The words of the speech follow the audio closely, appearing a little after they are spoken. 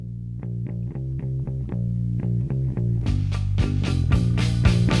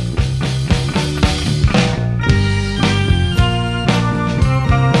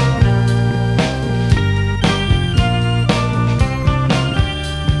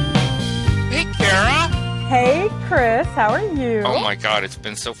Chris. How are you? Oh my God, it's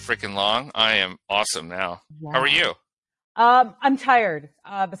been so freaking long. I am awesome now. Wow. How are you? I'm tired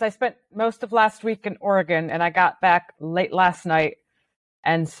because I spent most of last week in Oregon and I got back late last night.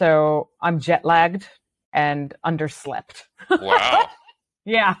 And so I'm jet lagged and underslept. Wow.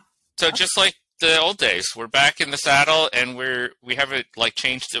 Yeah. So just like the old days, we're back in the saddle and we haven't like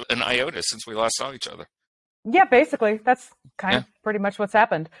changed an iota since we last saw each other. Yeah, basically. That's kind of pretty much what's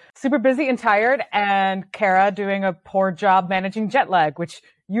happened. Super busy and tired, and Kara doing a poor job managing jet lag, which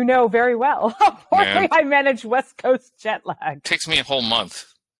you know very well. How poorly I manage West Coast jet lag. It takes me a whole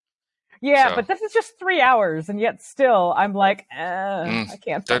month. Yeah, but this is just 3 hours, and yet still I'm like, I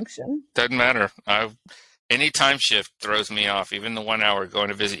can't function. Doesn't matter. Any time shift throws me off. Even the 1 hour going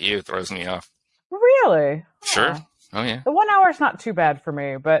to visit you throws me off. Really? Sure. Oh, yeah. The 1 hour is not too bad for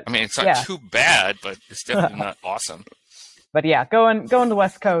me, but I mean, it's not too bad, but it's definitely not awesome. But yeah, going to the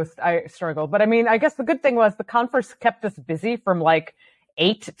West Coast, I struggled. But I mean, I guess the good thing was the conference kept us busy from like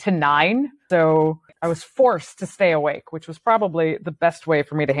 8 to 9. So I was forced to stay awake, which was probably the best way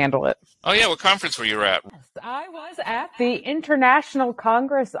for me to handle it. Oh, yeah. What conference were you at? I was at the International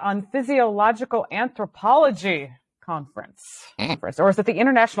Congress on Physiological Anthropology conference. Or is it the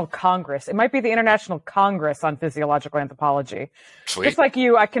International Congress? It might be the International Congress on Physiological Anthropology. Sweet. Just like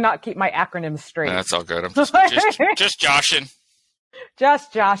you, I cannot keep my acronyms straight. No, that's all good. I'm just joshing.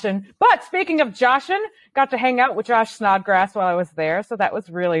 Just joshing. But speaking of joshing, got to hang out with Josh Snodgrass while I was there, so that was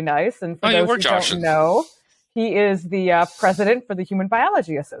really nice. And for those who don't know, he is the president for the Human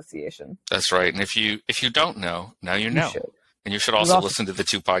Biology Association. That's right. And if you don't know, now you know. And you should also listen to the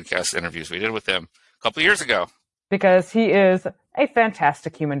 2 podcast interviews we did with him a couple of years ago. Because he is a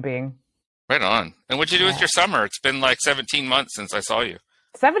fantastic human being. Right on. And what'd you do with your summer? It's been like 17 months since I saw you.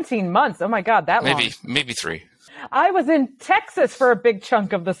 17 months? Oh my God, that long. Maybe 3. I was in Texas for a big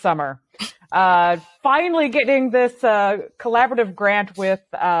chunk of the summer. Finally getting this collaborative grant with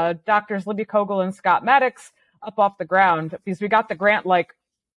Doctors Libby Kogel and Scott Maddox up off the ground, because we got the grant like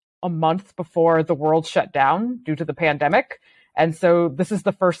a month before the world shut down due to the pandemic. And so this is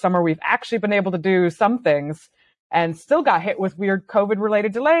the first summer we've actually been able to do some things, and still got hit with weird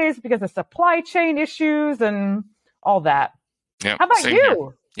COVID-related delays because of supply chain issues and all that. Yeah, how about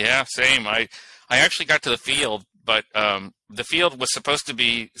you? Here. Yeah, same. I actually got to the field, but the field was supposed to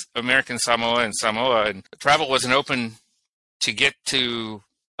be American Samoa and Samoa, and travel wasn't open to get to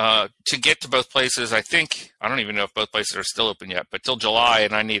both places. I don't even know if both places are still open yet, but till July,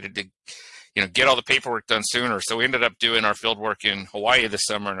 and I needed to get all the paperwork done sooner. So we ended up doing our field work in Hawaii this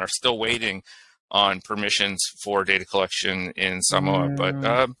summer and are still waiting on permissions for data collection in Samoa. But,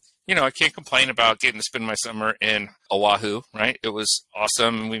 I can't complain about getting to spend my summer in Oahu, right? It was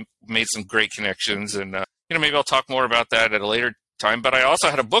awesome. We made some great connections, and, maybe I'll talk more about that at a later time. But I also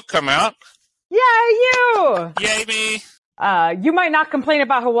had a book come out. Yay, you! Yay, me! You might not complain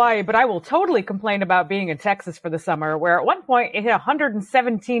about Hawaii, but I will totally complain about being in Texas for the summer, where at one point it hit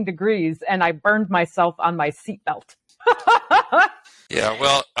 117 degrees and I burned myself on my seatbelt. Yeah,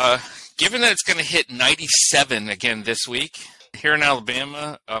 well, given that it's going to hit 97 again this week here in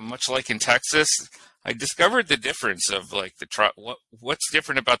Alabama, much like in Texas, I discovered the difference of like what's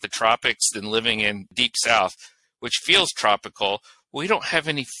different about the tropics than living in deep south, which feels tropical. We don't have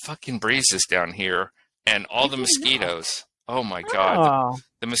any fucking breezes down here, and all the mosquitoes. Oh my God.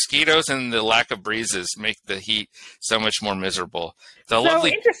 The mosquitoes and the lack of breezes make the heat so much more miserable.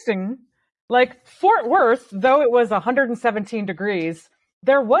 Interesting. Like Fort Worth, though it was 117 degrees,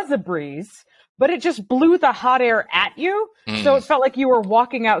 there was a breeze, but it just blew the hot air at you. So it felt like you were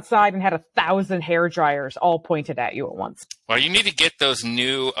walking outside and had 1,000 hair dryers all pointed at you at once. Well, you need to get those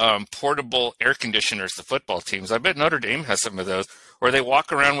new portable air conditioners, the football teams. I bet Notre Dame has some of those, where they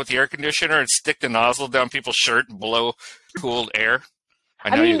walk around with the air conditioner and stick the nozzle down people's shirt and blow cooled air.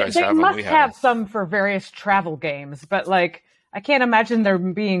 I know you guys have them. They must have some for various travel games, but like, I can't imagine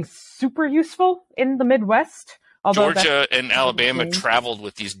them being super useful in the Midwest. Georgia and Alabama traveled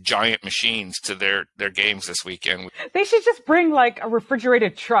with these giant machines to their games this weekend. They should just bring like a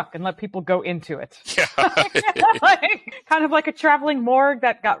refrigerated truck and let people go into it. Yeah. Kind of like a traveling morgue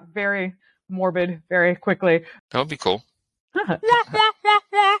that got very morbid very quickly. That would be cool.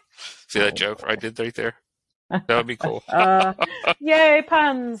 See that joke I did right there? That would be cool. Yay,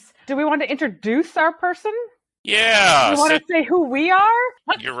 puns. Do we want to introduce our person? Yeah. You want to say who we are?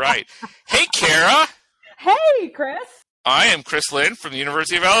 You're right. Hey, Kara. Hey, Chris. I am Chris Lynn from the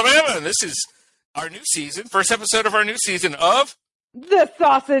University of Alabama, and this is our new season, first episode of our new season of The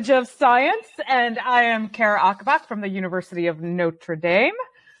Sausage of Science. And I am Kara Achenbach from the University of Notre Dame.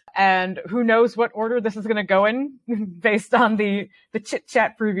 And who knows what order this is going to go in based on the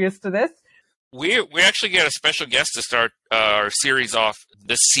chit-chat previous to this. we actually get a special guest to start our series off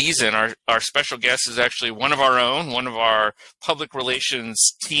this season. Our special guest is actually one of our own, one of our public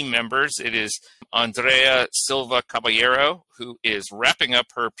relations team members. It is Andrea Silva Caballero, who is wrapping up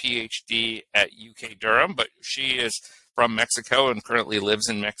her PhD at UK Durham, but she is from Mexico and currently lives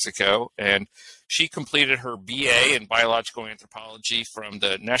in Mexico. And she completed her BA in biological anthropology from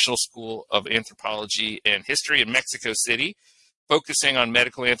the National School of Anthropology and History in Mexico City, focusing on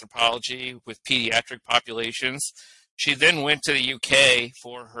medical anthropology with pediatric populations. She then went to the UK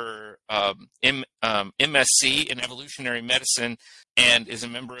for her MSc in evolutionary medicine and is a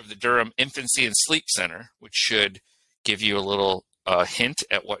member of the Durham Infancy and Sleep Center, which should give you a little hint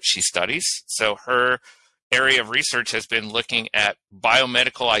at what she studies. So her area of research has been looking at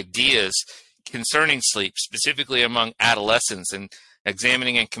biomedical ideas concerning sleep, specifically among adolescents, and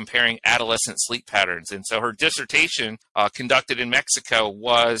examining and comparing adolescent sleep patterns. And so her dissertation conducted in Mexico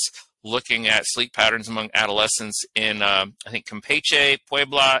was looking at sleep patterns among adolescents in, I think, Campeche,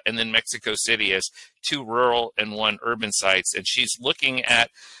 Puebla, and then Mexico City as 2 rural and 1 urban sites. And she's looking at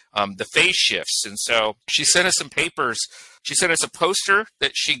the phase shifts. And so she sent us some papers. She sent us a poster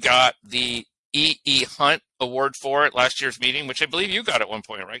that she got the E.E. Hunt Award for at last year's meeting, which I believe you got at one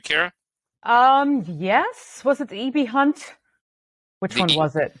point, right, Kara? Yes. Was it the E.B. Hunt? Which one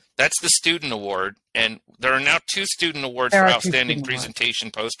was it? That's the student award, and there are now 2 student awards for outstanding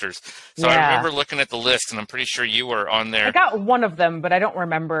presentation posters. So I remember looking at the list, and I'm pretty sure you were on there. I got one of them, but I don't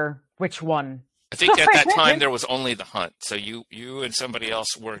remember which one. I think at that time there was only the Hunt. So you and somebody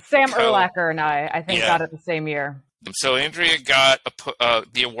else were. Sam Erlacher and I think, got it the same year. So Andrea got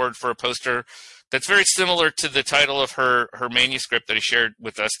the award for a poster that's very similar to the title of her manuscript that he shared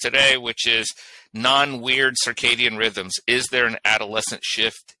with us today, which is Non-Weird Circadian Rhythms. Is there an adolescent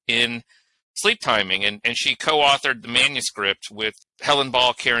shift in sleep timing? And she co-authored the manuscript with Helen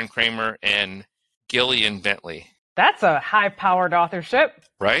Ball, Karen Kramer, and Gillian Bentley. That's a high-powered authorship.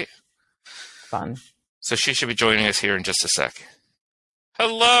 Right? Fun. So she should be joining us here in just a sec.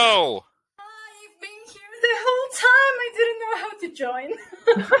 Hello! I've been here the whole time. I didn't know how to join.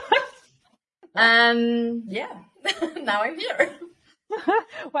 And now I'm here.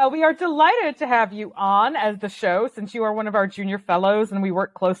 Well, we are delighted to have you on as the show, since you are one of our junior fellows and we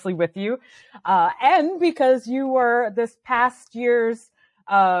work closely with you. And because you were this past year's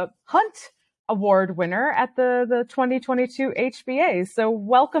Hunt Award winner at the 2022 HBA. So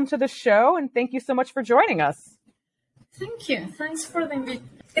welcome to the show, and thank you so much for joining us. Thank you. Thanks for the invitation.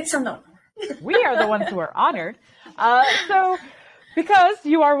 It's an honor. We are the ones who are honored. So because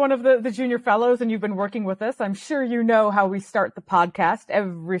you are one of the junior fellows and you've been working with us, I'm sure you know how we start the podcast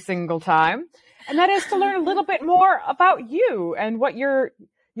every single time. And that is to learn a little bit more about you and what your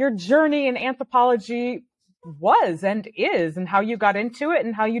journey in anthropology was and is, and how you got into it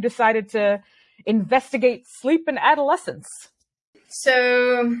and how you decided to investigate sleep in adolescence.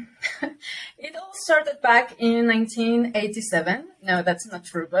 So it all started back in 1987. No, that's not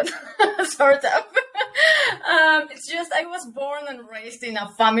true, but sort of. It's just I was born and raised in a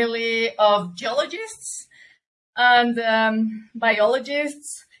family of geologists and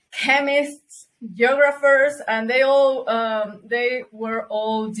biologists, chemists, geographers, and they were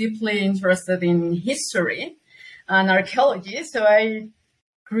all deeply interested in history and archaeology. So I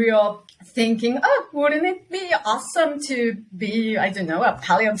grew up thinking, oh, wouldn't it be awesome to be, I don't know, a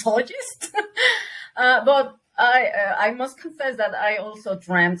paleontologist? But I must confess that I also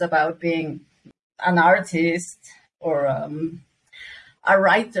dreamt about being an artist or a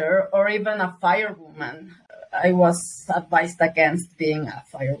writer or even a firewoman. I was advised against being a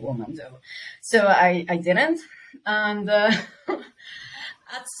firewoman, though. So I didn't. And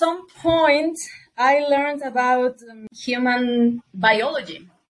at some point, I learned about human biology.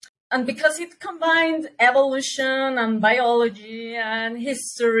 And because it combined evolution and biology and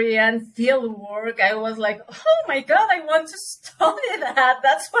history and field work, I was like, oh my God, I want to study that.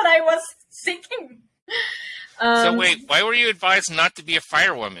 That's what I was seeking. So wait, why were you advised not to be a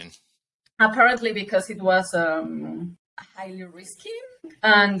firewoman? Apparently because it was highly risky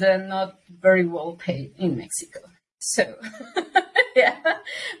and not very well paid in Mexico. So, yeah,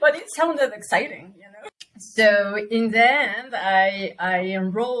 but it sounded exciting, you know. So in the end, I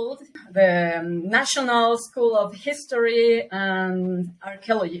enrolled the National School of History and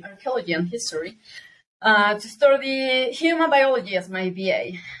Archaeology and History to study human biology as my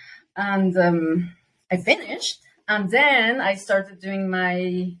BA. And I finished, and then I started doing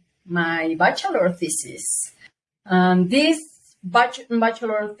my bachelor thesis. This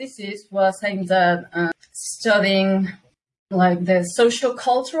bachelor thesis was aimed at studying like the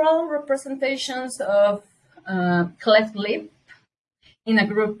social-cultural representations of cleft lip in a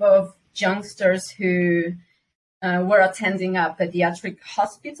group of youngsters who were attending a pediatric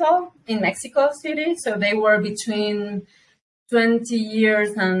hospital in Mexico City. So they were between 20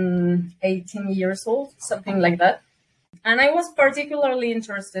 years and 18 years old, something like that. And I was particularly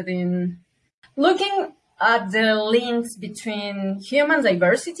interested in looking at the links between human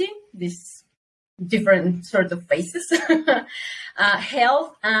diversity, these different sort of faces,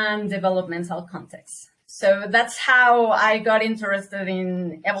 health and developmental context. So that's how I got interested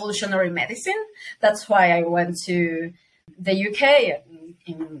in evolutionary medicine. That's why I went to the UK,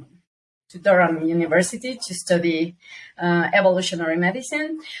 to Durham University, to study evolutionary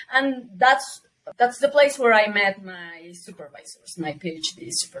medicine. And that's the place where I met my supervisors, my PhD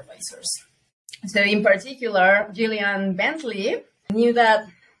supervisors. So in particular, Gillian Bentley knew that,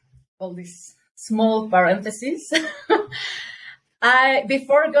 all these small parentheses,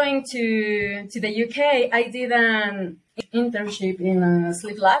 before going to the UK, I did an internship in a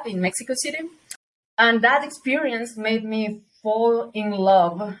sleep lab in Mexico City. And that experience made me fall in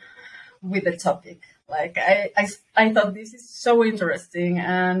love with the topic. Like, I thought this is so interesting.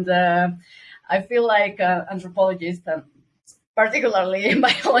 And I feel like anthropologists, and particularly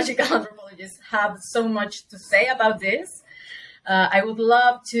biological anthropologists, have so much to say about this. I would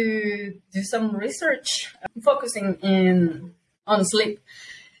love to do some research focusing on sleep.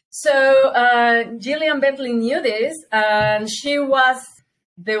 So Gillian Bentley knew this, and she was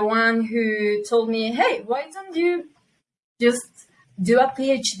the one who told me, hey, why don't you just do a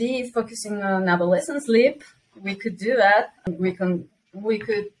PhD focusing on adolescent sleep? We could do that. We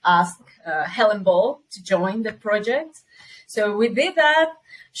could ask Helen Ball to join the project. So we did that.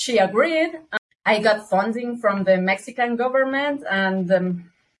 She agreed. I got funding from the Mexican government, and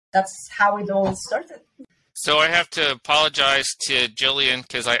that's how it all started. So I have to apologize to Gillian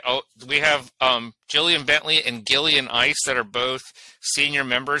because we have Gillian Bentley and Gillian Ice that are both senior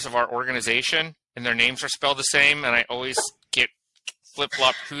members of our organization, and their names are spelled the same, and I always get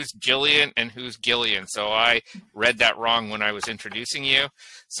flip-flopped who's Gillian and who's Gillian. So I read that wrong when I was introducing you.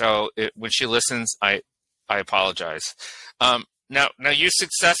 So when she listens, I apologize. Now you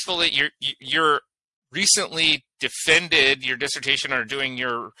successfully, you're recently defended your dissertation or doing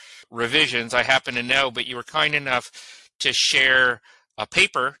your revisions, I happen to know, but you were kind enough to share a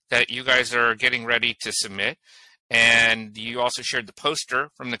paper that you guys are getting ready to submit. And you also shared the poster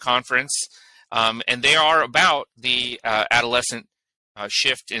from the conference. And they are about the adolescent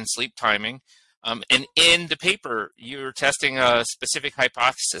shift in sleep timing. And in the paper, you're testing a specific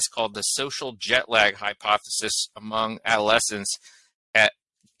hypothesis called the social jet lag hypothesis among adolescents.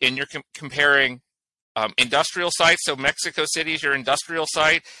 And you're comparing industrial sites. So Mexico City is your industrial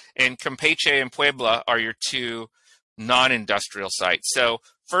site, and Campeche and Puebla are your two non-industrial sites. So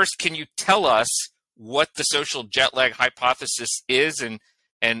first, can you tell us what the social jet lag hypothesis is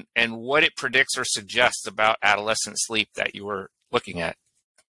and what it predicts or suggests about adolescent sleep that you were looking at?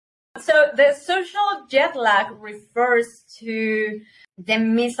 So the social jet lag refers to the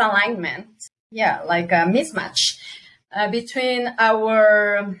misalignment, like a mismatch between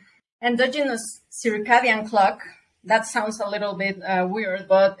our endogenous circadian clock. That sounds a little bit weird,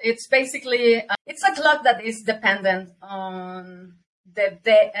 but it's basically, it's a clock that is dependent on the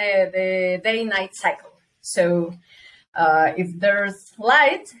day-night cycle. So if there's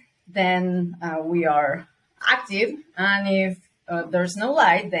light, then we are active, and if there's no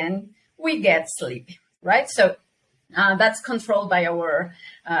light, then we get sleepy, right? So that's controlled by our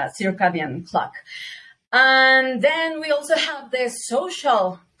circadian clock. And then we also have the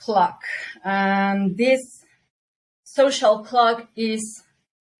social clock. And this social clock is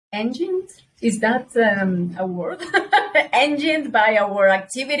engined. Is that a word? Engined by our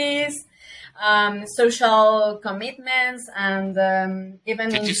activities, social commitments, and even...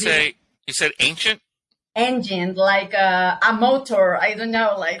 Did you say, you said ancient? Engine, like a motor. I don't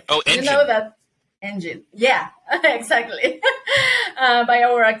know, like, engine. You know that engine. Yeah, exactly. By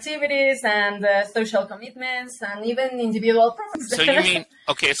our activities and social commitments and even individual preferences. So you mean,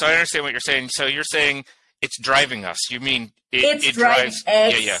 okay, so I understand what you're saying. So you're saying it's driving us. You mean it drives?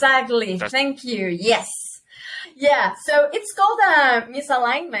 Exactly. Yeah. Thank you. Yes. Yeah. So it's called a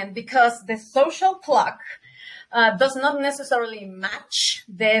misalignment because the social clock does not necessarily match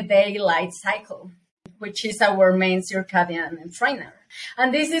the daylight cycle, which is our main circadian trainer.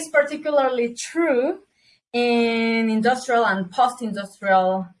 And this is particularly true in industrial and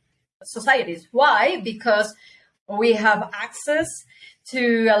post-industrial societies. Why? Because we have access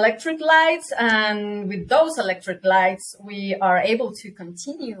to electric lights, and with those electric lights, we are able to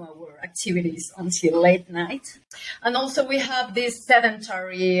continue our activities until late night. And also we have this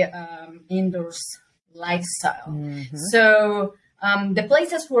sedentary indoors lifestyle. Mm-hmm. So The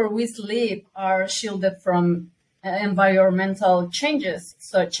places where we sleep are shielded from environmental changes,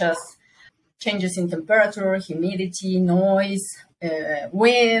 such as changes in temperature, humidity, noise,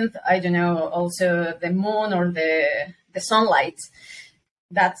 wind, I don't know, also the moon or the sunlight.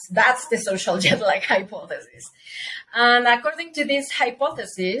 That's the social jet lag hypothesis. And according to this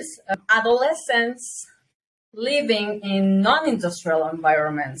hypothesis, adolescents living in non-industrial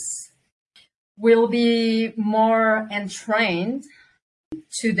environments will be more entrained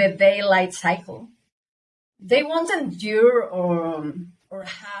to the daylight cycle. They won't endure or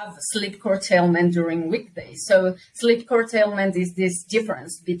have sleep curtailment during weekdays. So sleep curtailment is this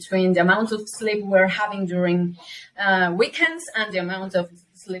difference between the amount of sleep we're having during weekends and the amount of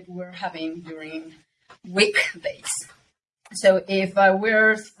sleep we're having during weekdays. So if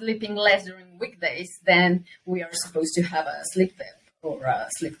we're sleeping less during weekdays, then we are supposed to have a sleep dip or a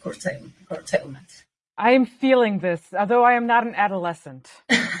sleep curtailment. I am feeling this, although I am not an adolescent.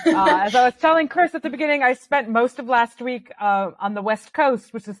 As I was telling Chris at the beginning, I spent most of last week on the West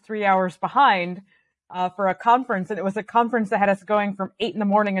Coast, which is 3 hours behind, for a conference. And it was a conference that had us going from 8 in the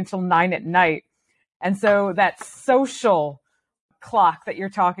morning until 9 at night. And so that social clock that you're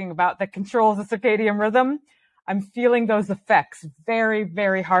talking about that controls the circadian rhythm, I'm feeling those effects very,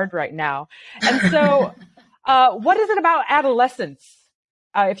 very hard right now. And so what is it about adolescence?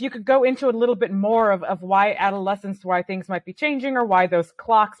 If you could go into a little bit more of why adolescence, why things might be changing, or why those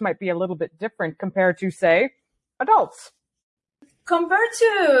clocks might be a little bit different compared to, say, adults. Compared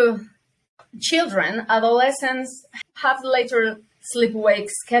to children, adolescents have later sleep-wake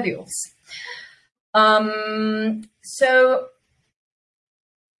schedules.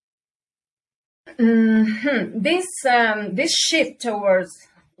 This shift towards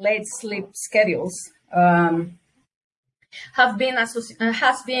late sleep schedules has been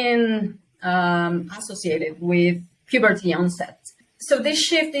associated with puberty onset. So this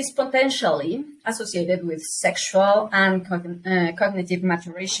shift is potentially associated with sexual and cognitive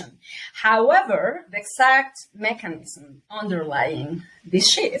maturation. However, the exact mechanism underlying this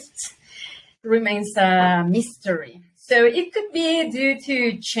shift remains a mystery. So it could be due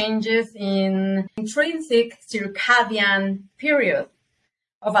to changes in intrinsic circadian period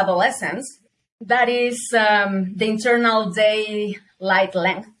of adolescence. That is the internal daylight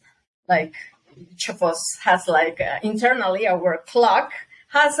length. Like each of us has internally our clock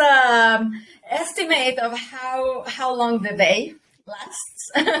has an estimate of how long the day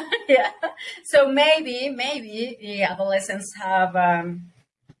lasts. Yeah. So maybe the adolescents have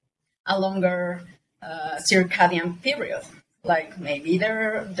a longer circadian period. Like maybe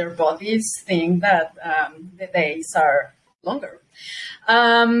their bodies think that the days are longer.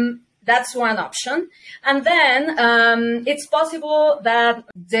 That's one option. And then it's possible that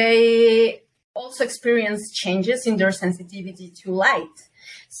they also experience changes in their sensitivity to light.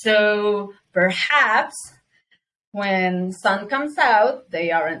 So perhaps when sun comes out,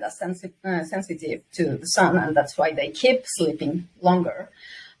 they aren't as sensitive to the sun, and that's why they keep sleeping longer.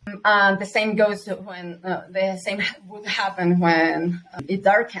 The same goes to when the same would happen when it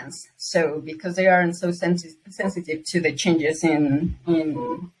darkens. So because they aren't so sensitive to the changes in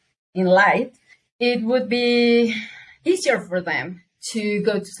light, it would be easier for them to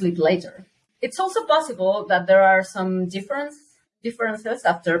go to sleep later. It's also possible that there are some differences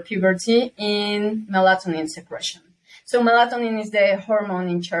after puberty in melatonin secretion. So melatonin is the hormone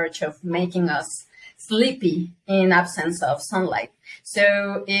in charge of making us sleepy in absence of sunlight.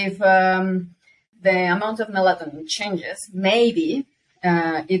 So if the amount of melatonin changes, maybe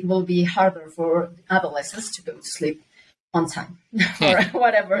it will be harder for adolescents to go to sleep on time, or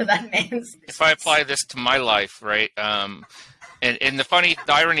whatever that means. If I apply this to my life, right, and the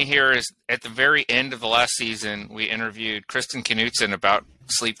irony here is at the very end of the last season, we interviewed Kristen Knutson about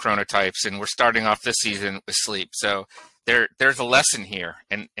sleep chronotypes, and we're starting off this season with sleep. So there's a lesson here,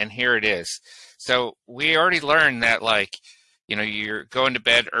 and here it is. So we already learned that, you're going to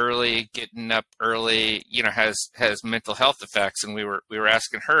bed early, getting up early, has mental health effects, and we were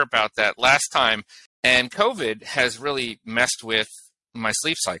asking her about that last time. And COVID has really messed with my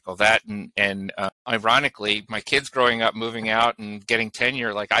sleep cycle. That and ironically, my kids growing up, moving out, and getting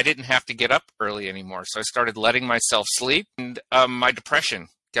tenure, I didn't have to get up early anymore. So I started letting myself sleep, and my depression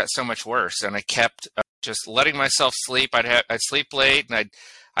got so much worse. And I kept just letting myself sleep. I'd sleep late, and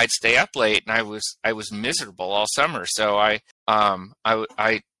I'd stay up late, and I was miserable all summer. So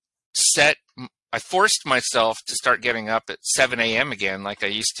I forced myself to start getting up at 7 a.m. again, like I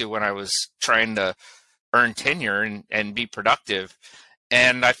used to when I was trying to earn tenure and be productive.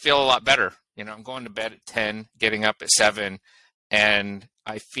 And I feel a lot better. I'm going to bed at 10, getting up at 7, and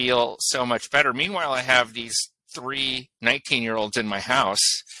I feel so much better. Meanwhile, I have these three 19-year-olds in my house,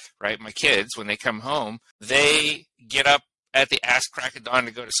 right? My kids, when they come home, they get up at the ass crack of dawn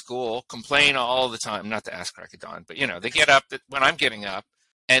to go to school, complain all the time. Not the ass crack of dawn, but they get up when I'm getting up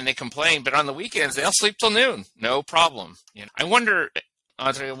and they complain. But on the weekends, they'll sleep till noon, no problem. I wonder,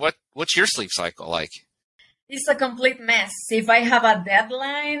 Andrea, what's your sleep cycle like? It's a complete mess. If I have a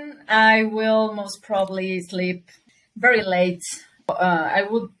deadline, I will most probably sleep very late. I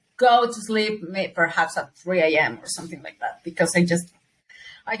would go to sleep perhaps at 3 a.m. or something like that, because I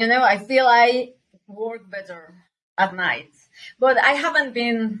don't know, I feel I work better at night. But I haven't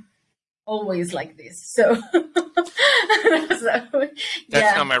been always like this. So,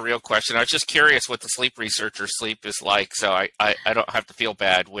 That's not my real question. I was just curious what the sleep researcher's sleep is like. So I don't have to feel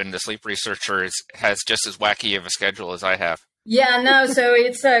bad when the sleep researcher has just as wacky of a schedule as I have. Yeah, no, so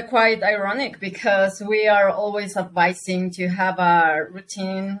it's quite ironic because we are always advising to have a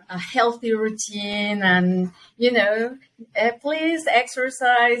routine, a healthy routine, and, please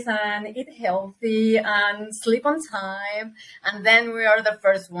exercise and eat healthy and sleep on time. And then we are the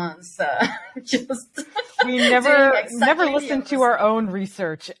first ones we never listen to our own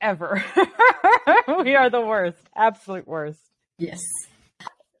research ever. We are the worst, absolute worst. Yes.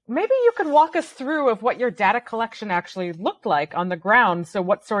 Maybe you could walk us through of what your data collection actually looked like on the ground. So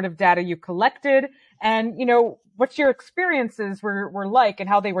what sort of data you collected and, what your experiences were like and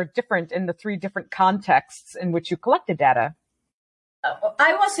how they were different in the 3 different contexts in which you collected data.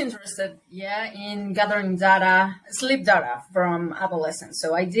 I was interested, in gathering data, sleep data from adolescents.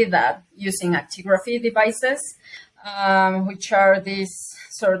 So I did that using actigraphy devices, which are these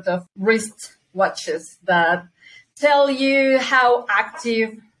sort of wrist watches that tell you how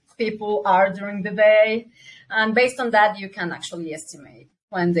active people are during the day. And based on that, you can actually estimate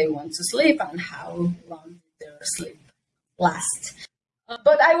when they want to sleep and how long their sleep lasts.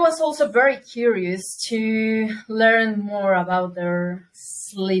 But I was also very curious to learn more about their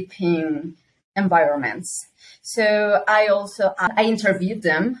sleeping environments. So I interviewed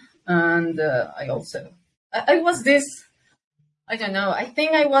them, and I was this, I don't know, I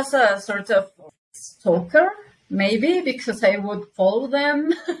think I was a sort of stalker, maybe, because I would follow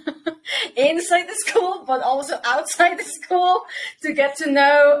them inside the school, but also outside the school to get to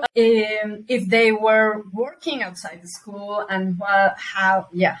know if they were working outside the school and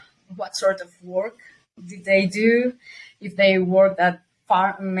what sort of work did they do, if they worked at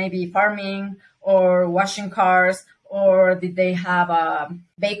maybe farming or washing cars, or did they have a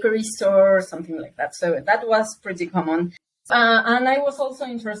bakery store or something like that. So that was pretty common. And I was also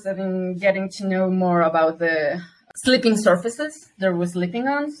interested in getting to know more about the sleeping surfaces they were sleeping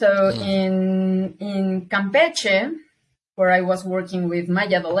on. So in Campeche, where I was working with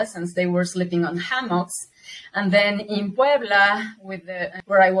Maya adolescents, they were sleeping on hammocks. And then in Puebla,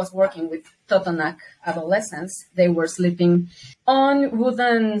 where I was working with Totonac adolescents, they were sleeping on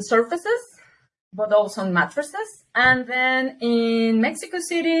wooden surfaces, but also on mattresses. And then in Mexico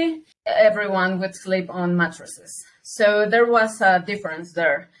City, everyone would sleep on mattresses. So there was a difference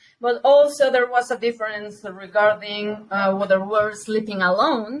there. But also there was a difference regarding whether we're sleeping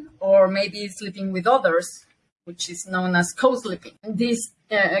alone or maybe sleeping with others, which is known as co-sleeping. These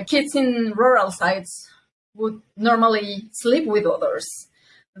kids in rural sites would normally sleep with others,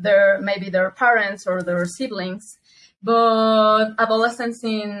 maybe their parents or their siblings. But adolescents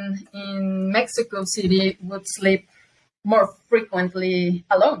in Mexico City would sleep more frequently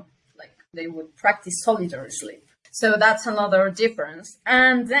alone, like they would practice solitary sleep. So that's another difference.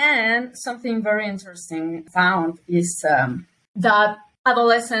 And then something very interesting found is that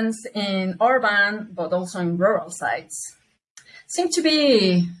adolescents in urban, but also in rural sites, seem to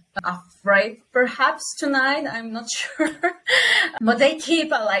be afraid perhaps tonight, I'm not sure. But they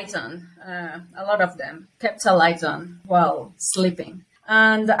keep a light on. A lot of them kept a light on while sleeping.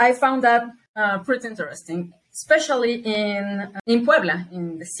 And I found that pretty interesting, especially in Puebla,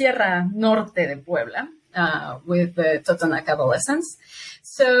 in the Sierra Norte de Puebla. With the Totonac adolescents.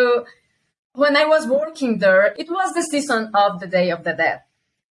 So when I was working there, it was the season of the Day of the Dead.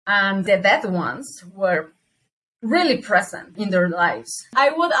 And the dead ones were really present in their lives. I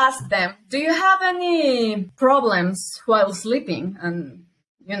would ask them, do you have any problems while sleeping? And,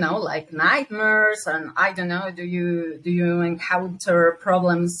 like nightmares, and I don't know, do you encounter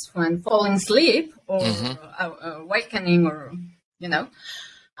problems when falling asleep or awakening or,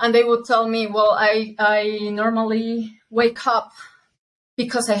 And they would tell me, well, I normally wake up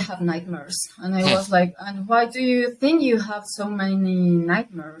because I have nightmares. And I was like, and why do you think you have so many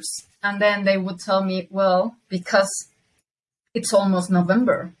nightmares? And then they would tell me, well, because it's almost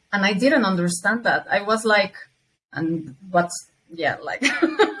November. And I didn't understand that. I was like, and what's,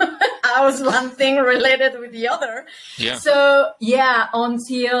 how's one thing related with the other? Yeah. So yeah,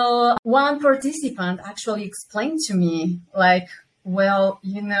 until one participant actually explained to me, like, well,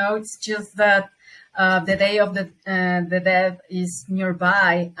 it's just that the day of the dead is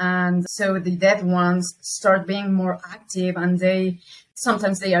nearby, and so the dead ones start being more active, and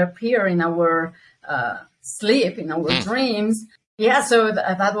sometimes they appear in our sleep, in our dreams. Yeah, so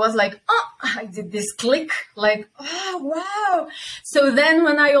that was like, oh, I did this click, like, oh, wow. So then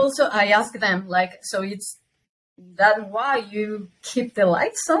when I asked them, like, so it's that why you keep the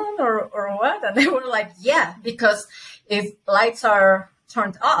lights on or what? And they were like, yeah, because if lights are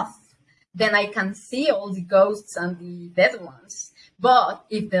turned off, then I can see all the ghosts and the dead ones. But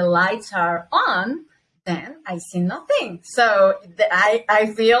if the lights are on, then I see nothing. So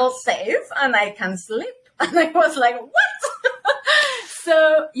I feel safe and I can sleep. And I was like, what?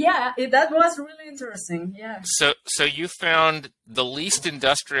 So yeah, that was really interesting. Yeah. So you found the least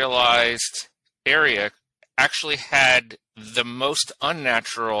industrialized area actually had the most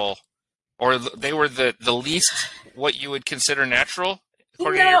unnatural, or they were the least what you would consider natural,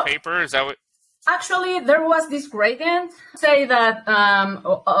 according to your paper? Is that what? Actually, there was this gradient. Say that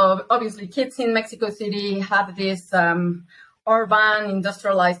obviously kids in Mexico City have this urban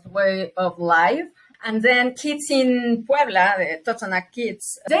industrialized way of life. And then kids in Puebla, the Totonac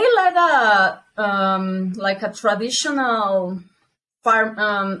kids, they led a traditional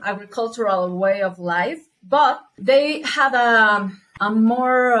farm agricultural way of life, but they had a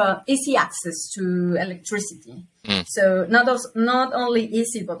more easy access to electricity. So not only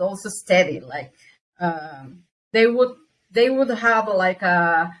easy but also steady. Like they would have like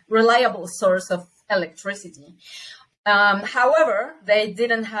a reliable source of electricity. However, they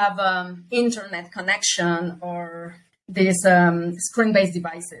didn't have internet connection or these screen-based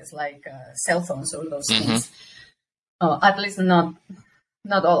devices like cell phones or those things. At least not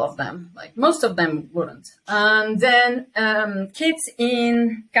all of them. Like most of them wouldn't. And then kids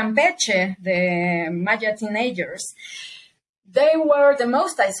in Campeche, the Maya teenagers, they were the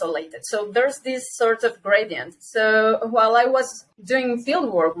most isolated. So there's this sort of gradient. So while I was doing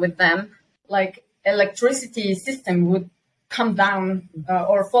field work with them, like electricity system would come down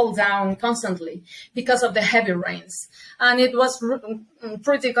or fall down constantly because of the heavy rains. And it was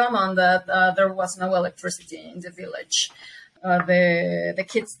pretty common that there was no electricity in the village. The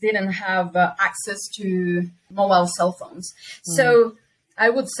kids didn't have access to mobile cell phones. So I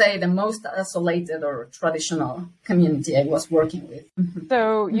would say the most isolated or traditional community I was working with.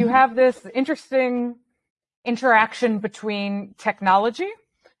 So you have this interesting interaction between technology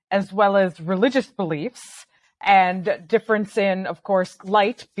as well as religious beliefs and difference in, of course,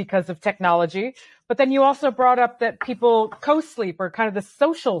 light because of technology. But then you also brought up that people co-sleep or kind of the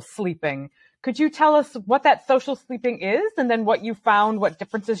social sleeping. Could you tell us what that social sleeping is and then what you found, what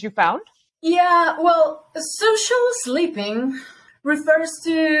differences you found? Yeah, well, social sleeping refers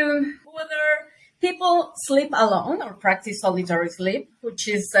to whether people sleep alone or practice solitary sleep, which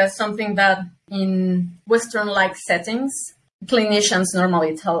is something that in Western-like settings, clinicians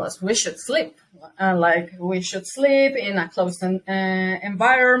normally tell us we should sleep. Like we should sleep in a closed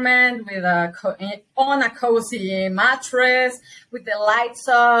environment with on a cozy mattress with the lights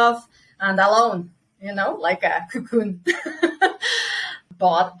off and alone, like a cocoon.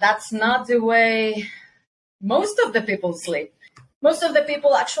 But that's not the way most of the people sleep. Most of the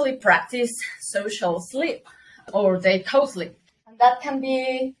people actually practice social sleep or they co-sleep. And that can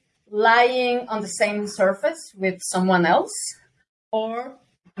be lying on the same surface with someone else or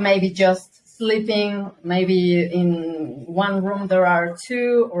maybe just sleeping. Maybe in one room there are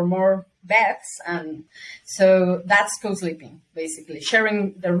two or more beds. And so that's co-sleeping, basically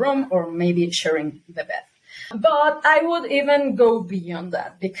sharing the room or maybe sharing the bed. But I would even go beyond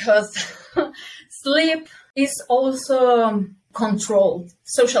that because sleep is also controlled,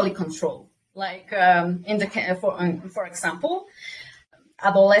 socially controlled. Like for example,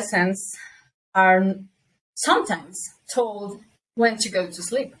 adolescents are sometimes told when to go to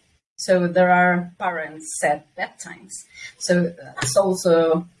sleep. So there are parents set bedtimes. So it's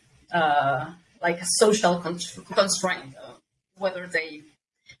also like a social constraint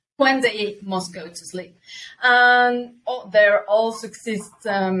when they must go to sleep. And there also exist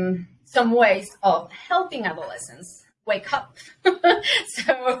some ways of helping adolescents wake up.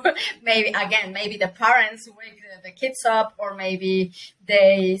 So maybe the parents wake the kids up, or maybe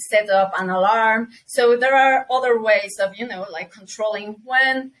they set up an alarm. So there are other ways of, like controlling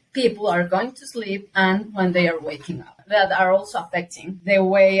when people are going to sleep and when they are waking up that are also affecting the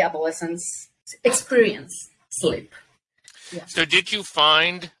way adolescents experience sleep. Yeah. So did you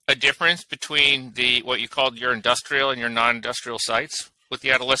find a difference between what you called your industrial and your non-industrial sites? with the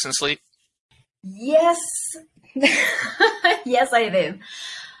adolescent sleep? Yes. Yes, I did.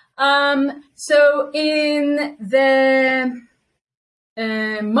 So in the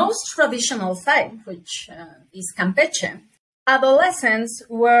most traditional site, which is Campeche, adolescents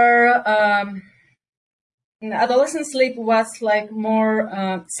were adolescent sleep was like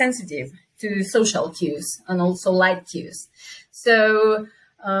more sensitive to social cues and also light cues. So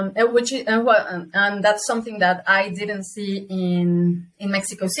and that's something that I didn't see in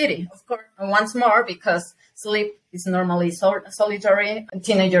Mexico City. Of course, once more, because sleep is normally solitary, and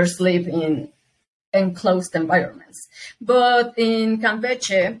teenagers sleep in enclosed environments. But in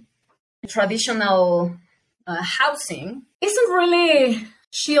Campeche, traditional housing isn't really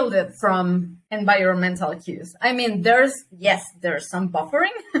shielded from environmental cues. I mean, there's some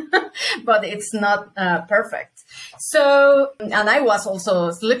buffering, but it's not perfect. So, and I was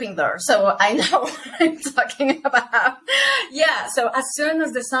also sleeping there, so I know what I'm talking about. Yeah, so as soon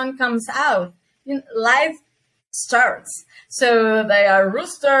as the sun comes out, life starts. So there are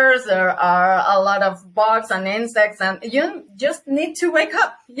roosters, there are a lot of bugs and insects, and you just need to wake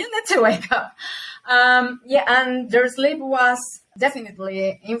up. You need to wake up. And their sleep was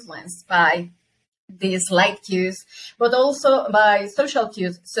definitely influenced by these light cues, but also by social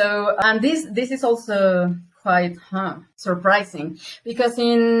cues. So, and this is also quite surprising, because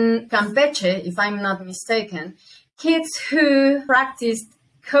in Campeche, if I'm not mistaken, kids who practiced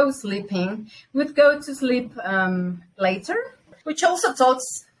co-sleeping would go to sleep later, which also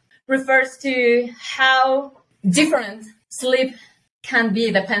refers to how different sleep can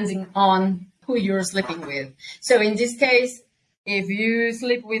be depending on who you're sleeping with. So in this case, if you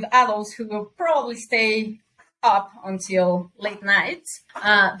sleep with adults who will probably stay up until late night,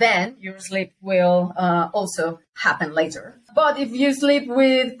 then your sleep will also happen later. But if you sleep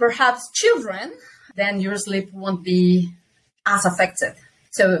with perhaps children, then your sleep won't be as affected.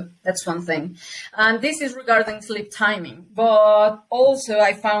 So that's one thing. And this is regarding sleep timing. But also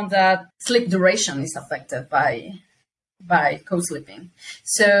I found that sleep duration is affected by co-sleeping.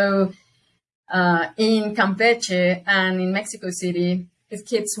 So in Campeche and in Mexico City, if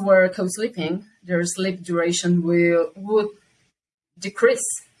kids were co-sleeping, their sleep duration would decrease,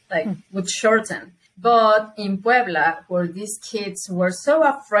 would shorten. But in Puebla, where these kids were so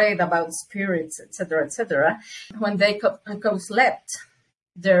afraid about spirits, etc., when they co-slept,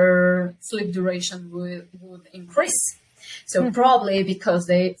 their sleep duration would increase. So probably because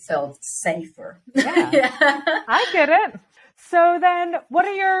they felt safer. Yeah. I get it. So then what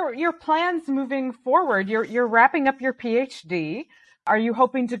are your plans moving forward? You're wrapping up your PhD. Are you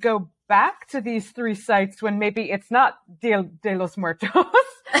hoping to go back to these three sites when maybe it's not Dia de los Muertos?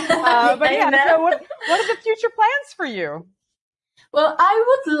 But yeah, so what are the future plans for you? Well, I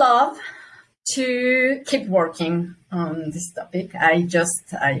would love to keep working on this topic. I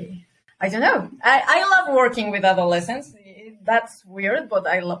don't know. I love working with adolescents. That's weird, but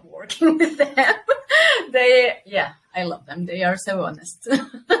I love working with them. I love them. They are so honest.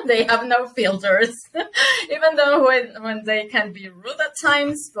 They have no filters, even though when they can be rude at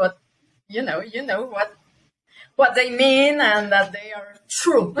times, but you know what they mean and that they are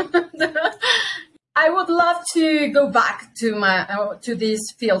true. I would love to go back to these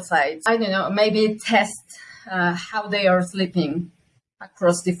field sites. I don't know, maybe test how they are sleeping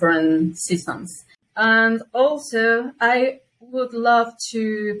across different seasons. And also, I would love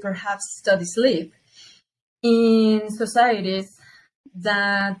to perhaps study sleep in societies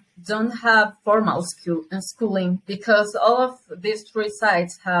that don't have formal schooling, because all of these three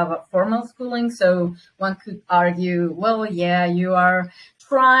sites have formal schooling. So one could argue, well, yeah, you are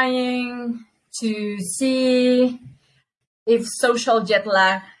trying to see if social jet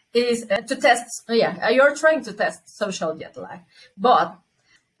lag is to test. Yeah, you're trying to test social jet lag, but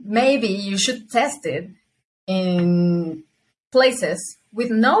maybe you should test it in places with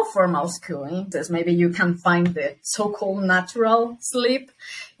no formal schooling. Maybe you can find the so-called natural sleep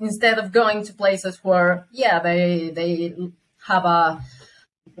instead of going to places where, yeah, they have a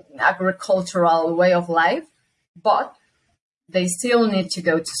agricultural way of life, but they still need to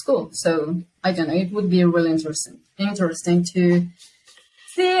go to school. So I don't know, it would be really interesting to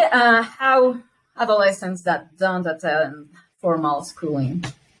see how adolescents that don't attend formal schooling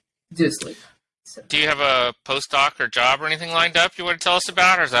do sleep. So. Do you have a postdoc or job or anything lined up you want to tell us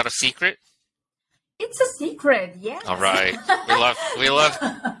about, or is that a secret? It's a secret, yes. All right. I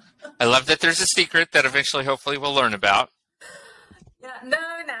love that there's a secret that eventually, hopefully, we'll learn about. Yeah, no,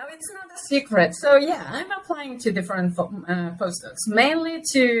 it's not a secret. So yeah, I'm applying to different postdocs. Mainly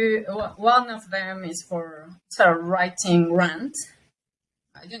to, one of them is for writing grant.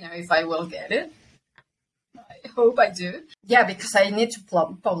 I don't know if I will get it. hope I do. Yeah, because I need to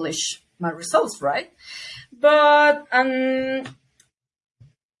publish my results, right? But I'm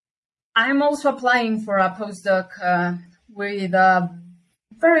also applying for a postdoc with a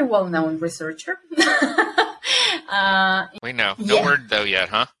very well-known researcher. We know. No word though yet,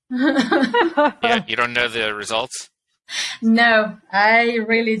 huh? Yeah, you don't know the results? No, I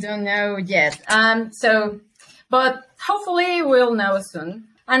really don't know yet. But hopefully we'll know soon.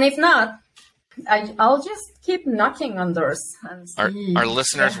 And if not, I'll just keep knocking on doors and see. Our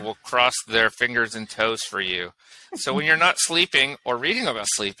listeners will cross their fingers and toes for you. So when you're not sleeping or reading about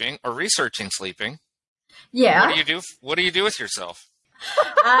sleeping or researching sleeping, what do you do with yourself?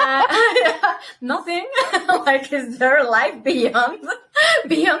 Nothing. Like, is there life beyond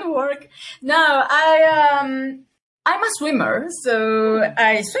work? No, I'm a swimmer, so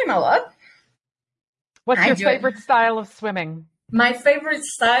I swim a lot. What's your favorite style of swimming? My favorite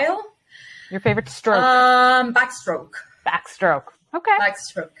style? Your favorite stroke? Backstroke. Backstroke. Okay.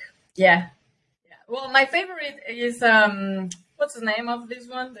 Backstroke. Yeah. Well, my favorite is what's the name of this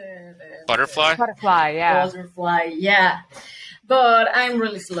one? The butterfly. Butterfly. Yeah. Butterfly. Yeah. But I'm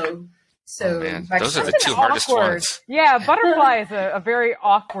really slow. So those are the two hardest ones. Yeah, butterfly is a very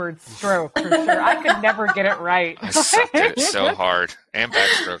awkward stroke for sure. I could never get it right. I sucked at it so hard. And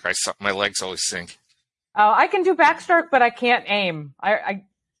backstroke, my legs always sink. Oh, I can do backstroke, but I can't aim. I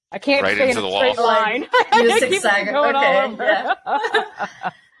can't right stay into in a the straight wall. line. You zigzag. Okay.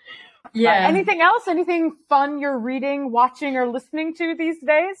 Yeah. Anything else? Anything fun you're reading, watching, or listening to these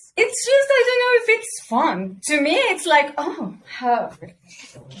days? It's just, I don't know if it's fun. To me, it's like,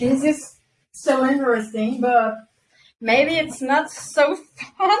 this is so interesting, but maybe it's not so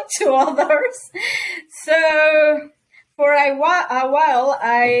fun to others. So for a while,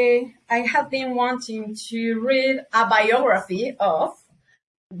 I have been wanting to read a biography of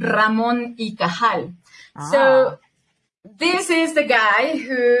Ramón y Cajal. So this is the guy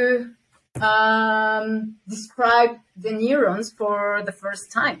who described the neurons for the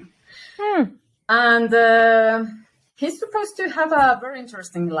first time. And he's supposed to have a very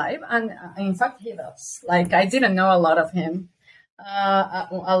interesting life. And in fact, he does. Like, I didn't know a lot of him,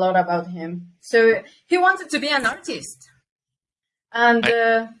 a lot about him. So he wanted to be an artist. And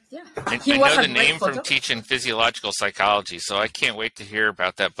I know the name from teaching physiological psychology, so I can't wait to hear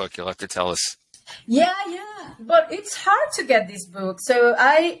about that book. You'll have to tell us. Yeah. But it's hard to get this book. So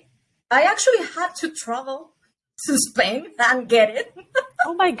I actually had to travel to Spain and get it.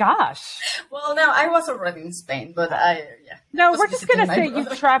 Oh my gosh. Well, no, I was already in Spain, but No, we're just going to say you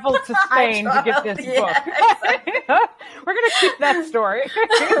traveled to Spain to get this book. Exactly. We're going to keep that story.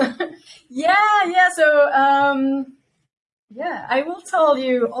 Yeah. So, I will tell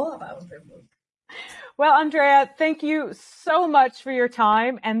you all about the book. Well, Andrea, thank you so much for your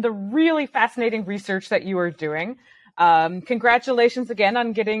time and the really fascinating research that you are doing. Congratulations again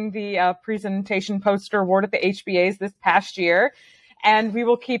on getting the presentation poster award at the HBAs this past year. And we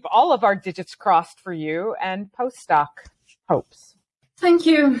will keep all of our digits crossed for you and postdoc hopes. Thank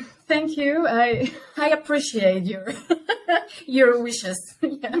you. I appreciate your wishes.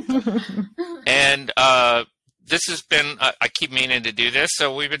 Yeah. And this has been, I keep meaning to do this.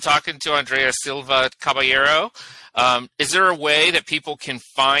 So we've been talking to Andrea Silva Caballero. Is there a way that people can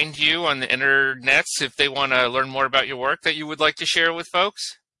find you on the internets if they want to learn more about your work that you would like to share with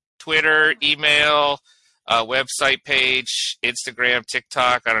folks? Twitter, email, website page, Instagram,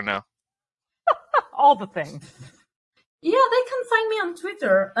 TikTok, I don't know. All the things. Yeah, they can find me on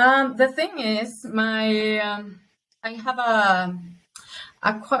Twitter. The thing is, I have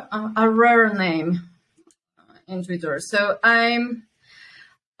a rare name in Twitter. So I'm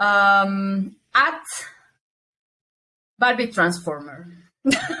at Barbie Transformer.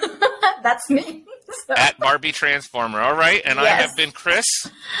 That's me. So. At Barbie Transformer. All right. And yes. I have been Chris.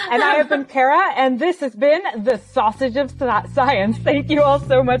 And I have been Kara. And this has been The Sausage of Science. Thank you all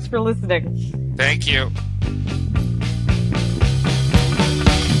so much for listening. Thank you.